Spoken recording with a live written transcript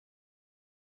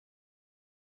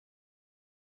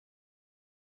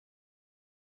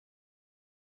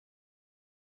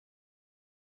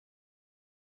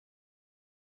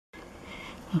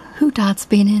Hoodad's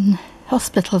been in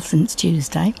hospital since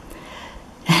Tuesday.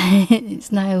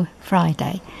 It's now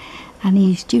Friday and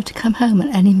he's due to come home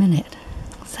at any minute.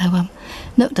 So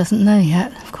Nook doesn't know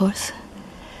yet, of course.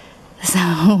 So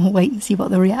I'll wait and see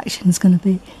what the reaction's going to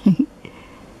be.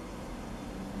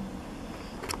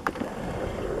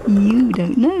 You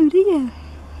don't know, do you?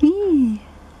 Yeah.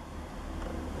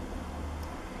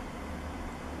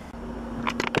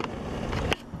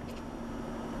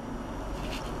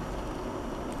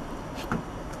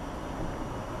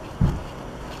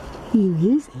 Who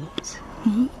is it?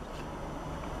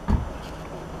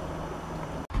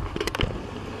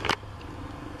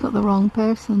 Got the wrong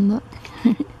person, look.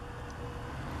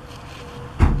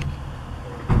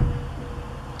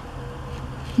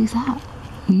 Who's that?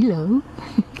 Hello.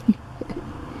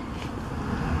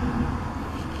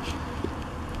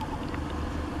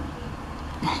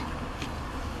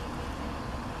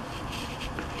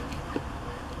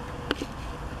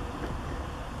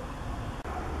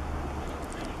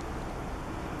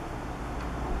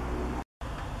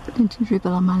 Don't you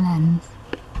dribble on my lens.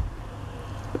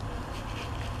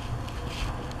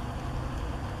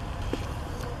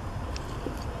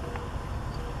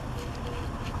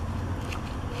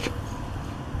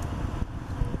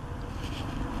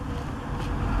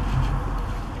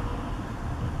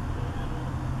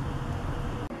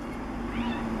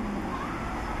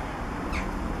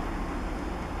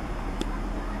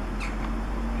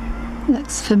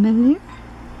 Looks familiar.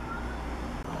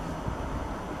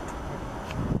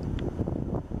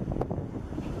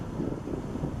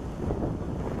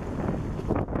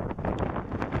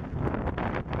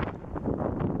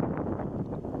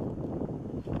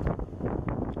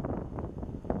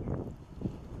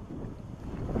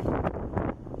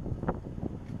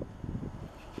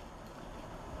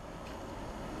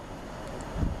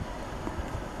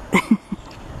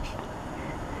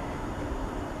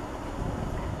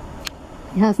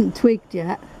 He hasn't twigged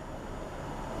yet.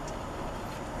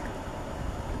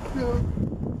 No.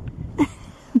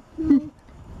 No.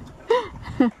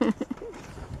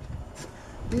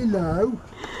 Hello.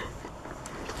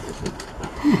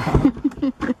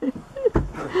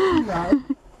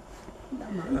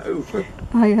 Hello. Hello.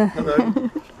 Hiya. Hello. I'm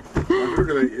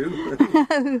talking about you.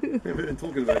 I've been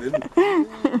talking about him.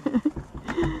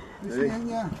 Listening,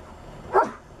 yeah.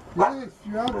 Yes,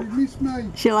 you have. You missed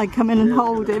me. Shall I come in and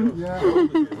hold him? Yeah.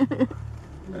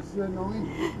 It's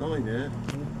 9. 9, yeah.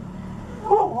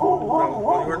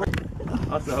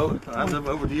 That's all. I'll hand them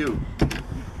over to you.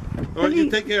 Alright, you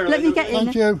take care. Let me get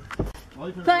in. Thank you.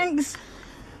 Thanks.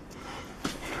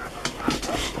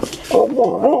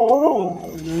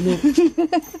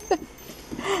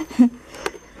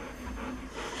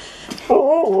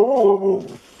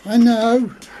 I know.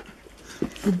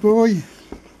 Good boy.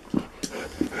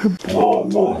 Hello, mate.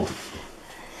 Hello.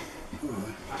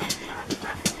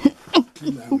 Oh.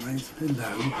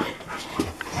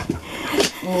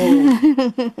 No. Good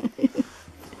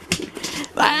boy.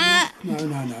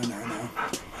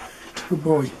 Good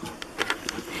boy.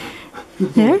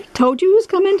 There, told you he was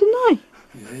coming tonight.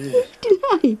 Yeah. Didn't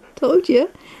I? Told you.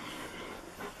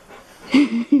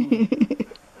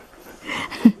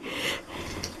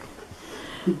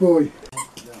 Good boy.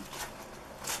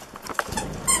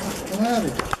 Come at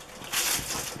it.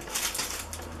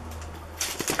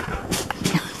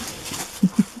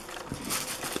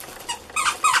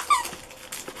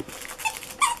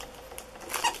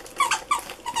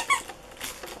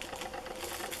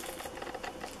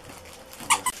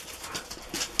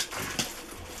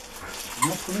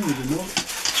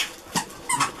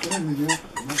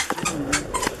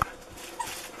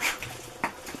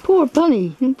 Poor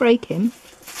bunny, don't break him.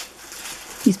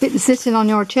 He's been sitting on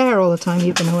your chair all the time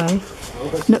you've been away.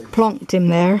 Nook plonked him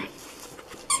there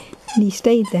and he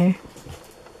stayed there.